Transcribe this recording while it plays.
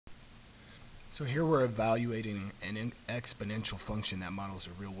So here we're evaluating an exponential function that models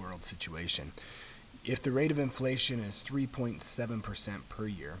a real-world situation. If the rate of inflation is 3.7% per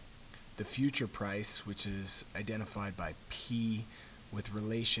year, the future price, which is identified by P with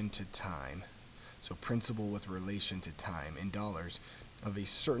relation to time, so principal with relation to time in dollars, of a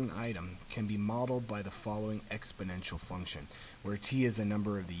certain item can be modeled by the following exponential function, where T is a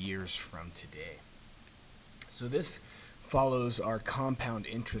number of the years from today. So this follows our compound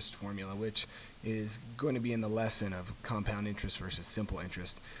interest formula, which is going to be in the lesson of compound interest versus simple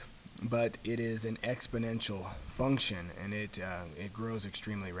interest. But it is an exponential function, and it grows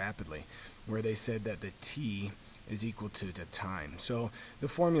extremely rapidly, where they said that the T is equal to the time. So the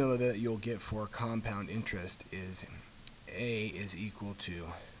formula that you'll get for compound interest is A is equal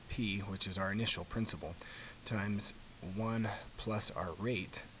to P, which is our initial principal, times 1 plus our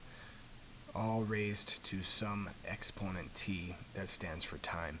rate, all raised to some exponent T that stands for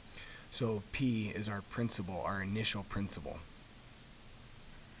time. So P is our principal, our initial principal,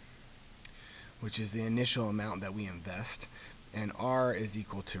 which is the initial amount that we invest, and R is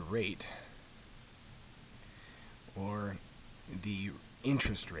equal to rate, or the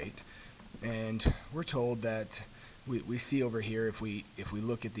interest rate. And we're told that we see over here, if we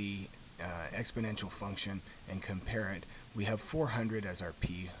look at the exponential function and compare it, we have 400 as our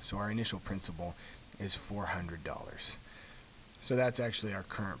P, so our initial principal is $400. So that's actually our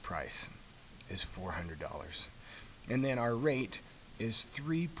current price, is $400. And then our rate is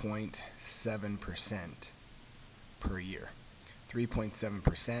 3.7% per year.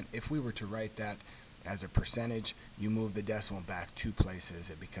 3.7%. If we were to write that as a percentage, you move the decimal back 2 places,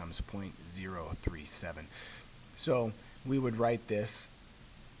 it becomes 0.037. So we would write this,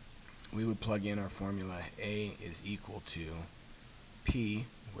 we would plug in our formula. A is equal to P,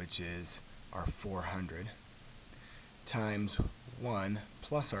 which is our 400, times 1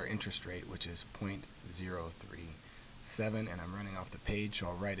 plus our interest rate, which is 0.037, and I'm running off the page, so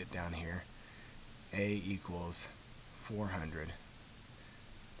I'll write it down here. A equals 400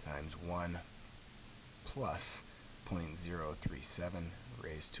 times 1 plus 0.037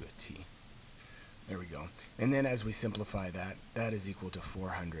 raised to a T. There we go. And then as we simplify that, that is equal to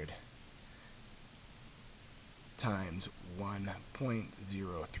 400 times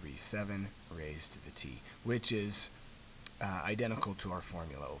 1.037 raised to the T, which is identical to our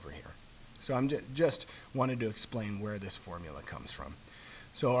formula over here. So I'm just wanted to explain where this formula comes from.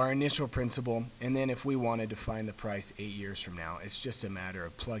 So our initial principal, and then if we wanted to find the price 8 years from now, it's just a matter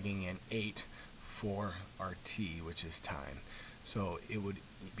of plugging in 8 for our T, which is time. So it would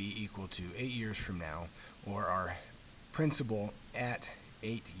be equal to 8 years from now, or our principal at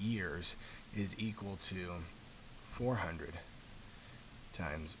 8 years is equal to 400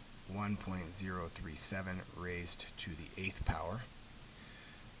 times 1.037 raised to the 8th power,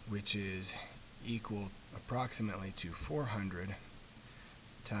 which is equal approximately to 400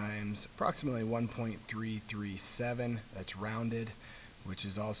 times approximately 1.337, that's rounded, which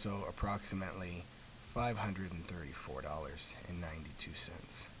is also approximately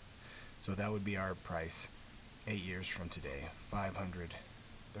 $534.92. So that would be our price 8 years from today,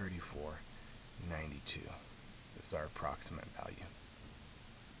 $534.92. This is our approximate value.